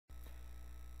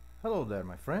Hello there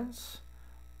my friends,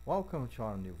 welcome to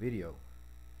our new video.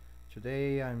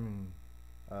 Today I'm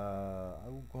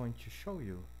going to show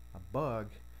you a bug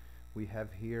we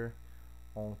have here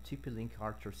on TP-Link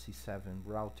R2C7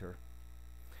 router.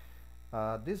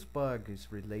 This bug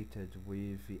is related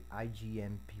with the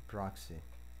IGMP proxy,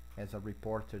 as I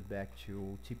reported back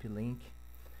to TP-Link,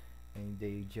 and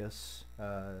they just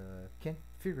can't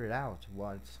figure it out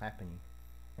what's happening,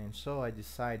 and so I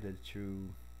decided to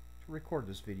record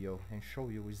this video and show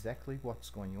you exactly what's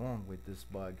going on with this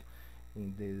bug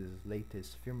in this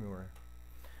latest firmware.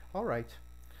 Alright,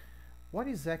 what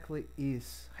exactly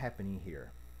is happening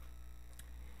here?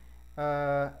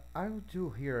 I will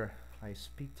do here a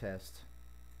speed test.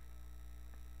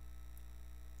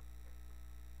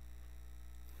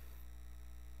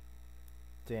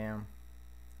 Then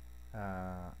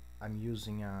I'm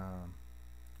using a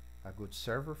good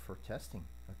server for testing.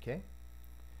 Okay,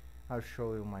 I'll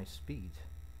show you my speed.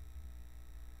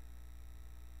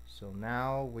 So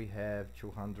now we have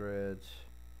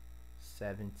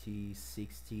 270,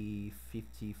 60,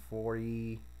 50,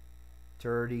 40,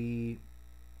 30.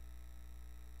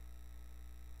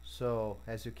 So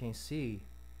as you can see,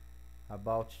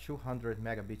 about 200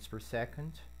 megabits per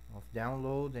second of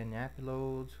download, and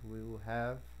upload we will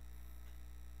have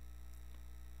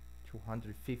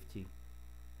 250.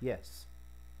 Yes,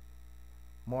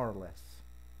 more or less.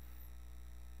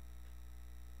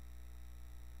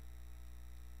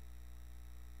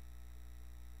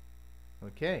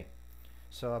 Okay,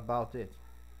 so about it.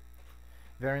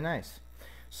 Very nice.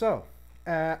 So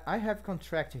I have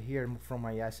contracted here from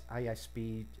my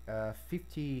ISP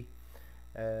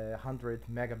 100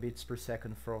 megabits per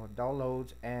second for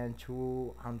download and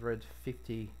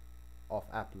 250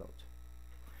 of upload.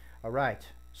 Alright,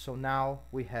 so now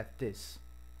we have this.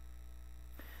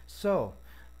 So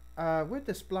with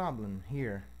this problem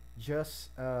here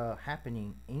just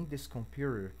happening in this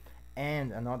computer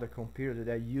and another computer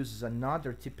that uses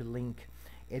another TP-Link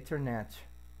Ethernet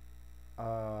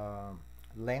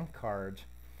LAN card,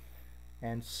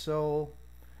 and so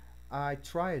I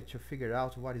tried to figure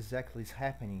out what exactly is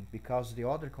happening, because the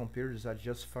other computers are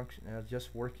just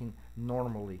working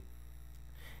normally.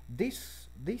 This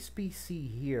PC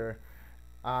here,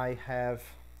 I have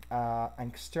an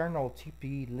external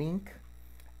TP-Link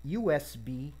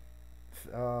USB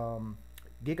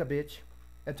gigabit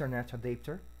Ethernet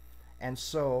adapter, and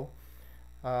so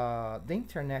the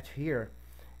internet here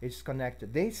is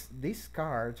connected. This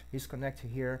card is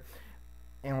connected here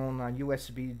on a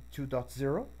USB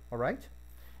 2.0. all right,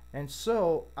 and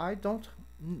so I don't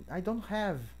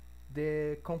have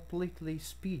the completely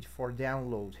speed for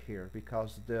download here,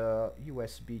 because the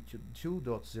USB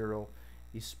 2.0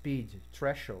 is speed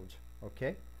threshold.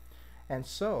 Okay, and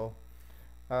so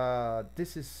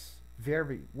this is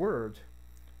very weird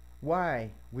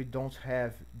why we don't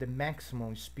have the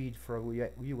maximum speed for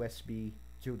USB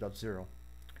 2.0.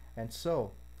 And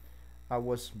so I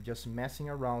was just messing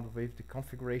around with the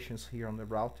configurations here on the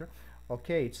router.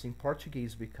 Okay, it's in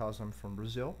Portuguese because I'm from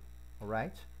Brazil.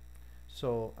 Alright,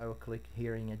 so I will click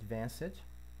here in advanced,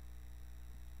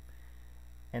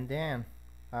 and then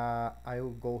I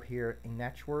will go here in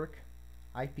network,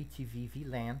 IPTV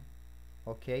VLAN.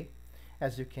 Okay,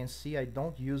 as you can see, I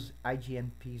don't use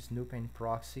IGMP Snoop and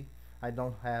Proxy. I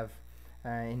don't have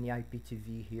any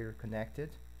IPTV here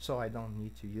connected, so I don't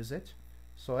need to use it.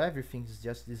 So everything is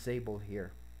just disabled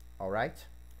here. Alright,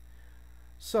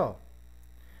 so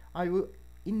I will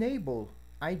enable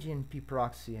IGMP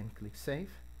proxy and click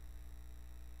save.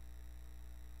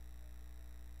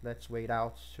 Let's wait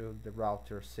out to the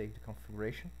router save the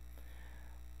configuration.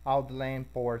 All the LAN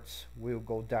ports will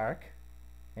go dark,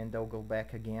 and they'll go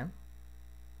back again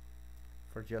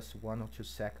for just 1 or 2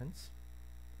 seconds.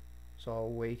 So I'll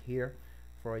wait here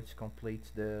for it to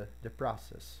complete the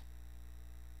process.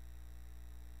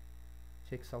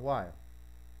 Takes a while.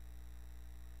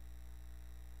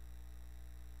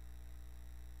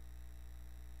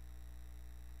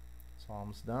 It's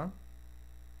almost done.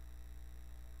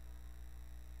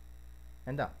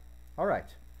 And done.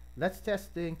 Alright, let's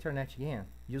test the internet again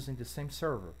using the same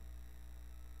server.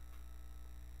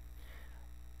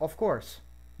 Of course,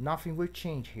 nothing will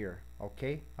change here.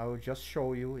 Okay, I will just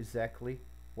show you exactly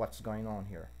what's going on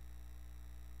here.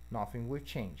 Nothing will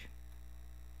change.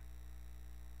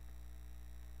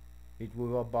 It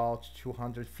will about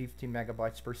 250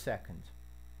 megabytes per second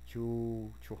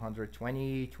to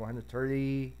 220,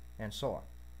 230, and so on.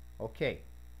 Okay,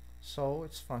 so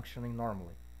it's functioning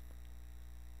normally.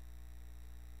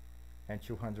 And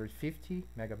 250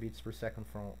 megabits per second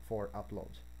for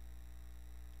upload.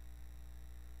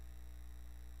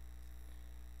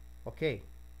 Okay,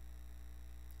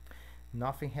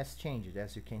 Nothing has changed,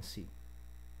 as you can see.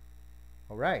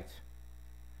 Alright,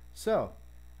 so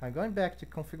I'm going back to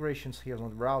configurations here on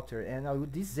the router, and I will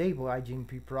disable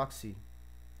IGMP proxy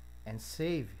and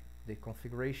save the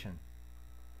configuration.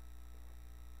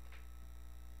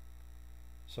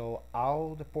 So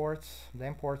all the ports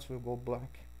will go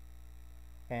black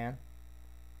and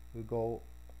will go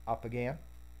up again.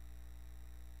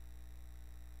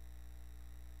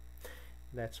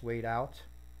 Let's wait out.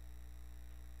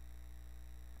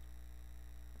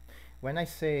 When I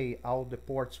say all the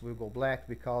ports will go black,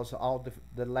 because all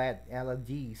the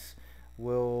LEDs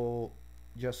will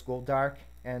just go dark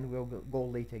and will go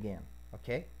late again,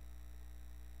 okay?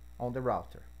 On the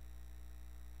router.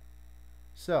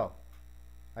 So,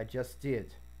 I just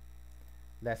did.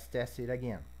 Let's test it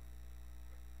again.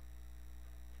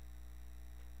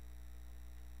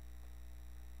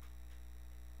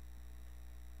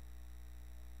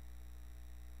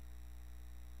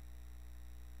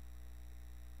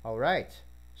 Alright,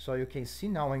 so you can see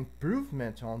now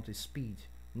improvement on the speed.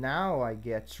 Now I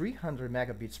get 300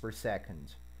 megabits per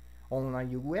second on a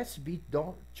USB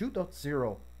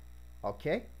 2.0.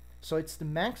 Okay, so it's the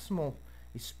maximum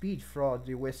speed for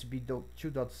the USB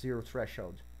 2.0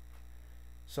 threshold.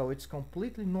 So it's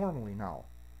completely normally now.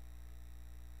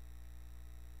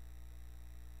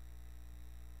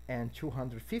 And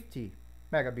 250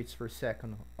 megabits per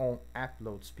second on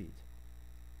upload speed.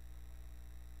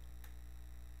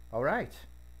 Alright,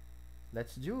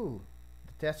 let's do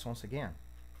the test once again.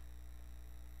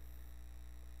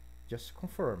 Just to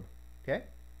confirm, okay?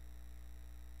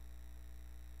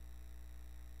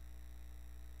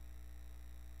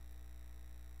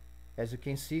 As you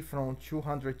can see, from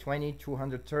 220,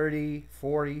 230,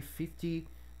 40, 50,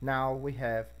 now we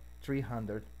have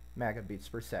 300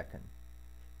 megabits per second.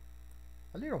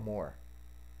 A little more,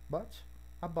 but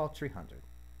about 300.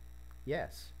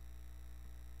 Yes.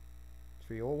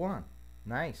 301,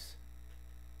 nice.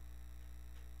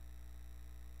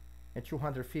 And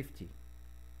 250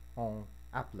 on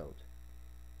upload.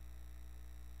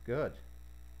 Good.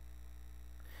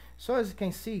 So as you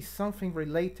can see, something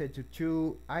related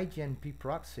to IGMP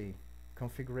proxy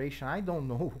configuration. I don't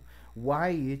know why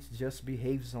it just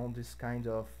behaves on this kind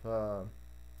of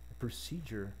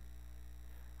procedure.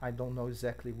 I don't know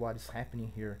exactly what is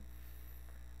happening here.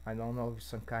 I don't know if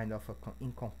some kind of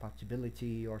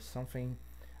incompatibility or something,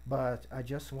 but I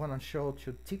just want to show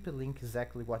to TP-Link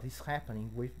exactly what is happening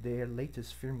with their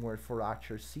latest firmware for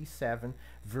Archer C7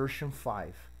 version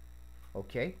 5.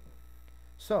 Okay,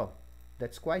 so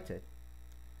that's quite it.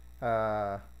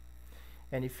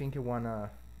 Anything you want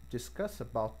to discuss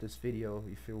about this video,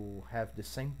 if you have the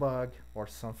same bug or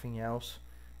something else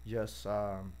just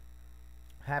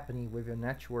happening with your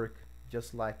network,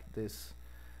 just like this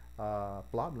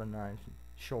problem I'm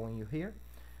showing you here,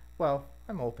 well,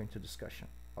 I'm open to discussion.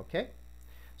 Okay,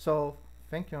 so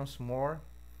thank you once more,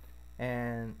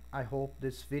 and I hope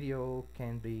this video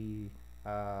can be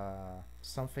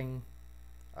something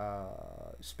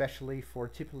especially for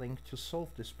TP-Link to solve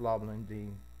this problem in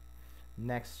the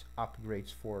next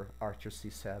upgrades for Archer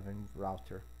C7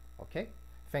 router. Okay,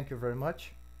 thank you very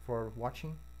much for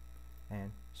watching,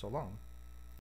 and so long.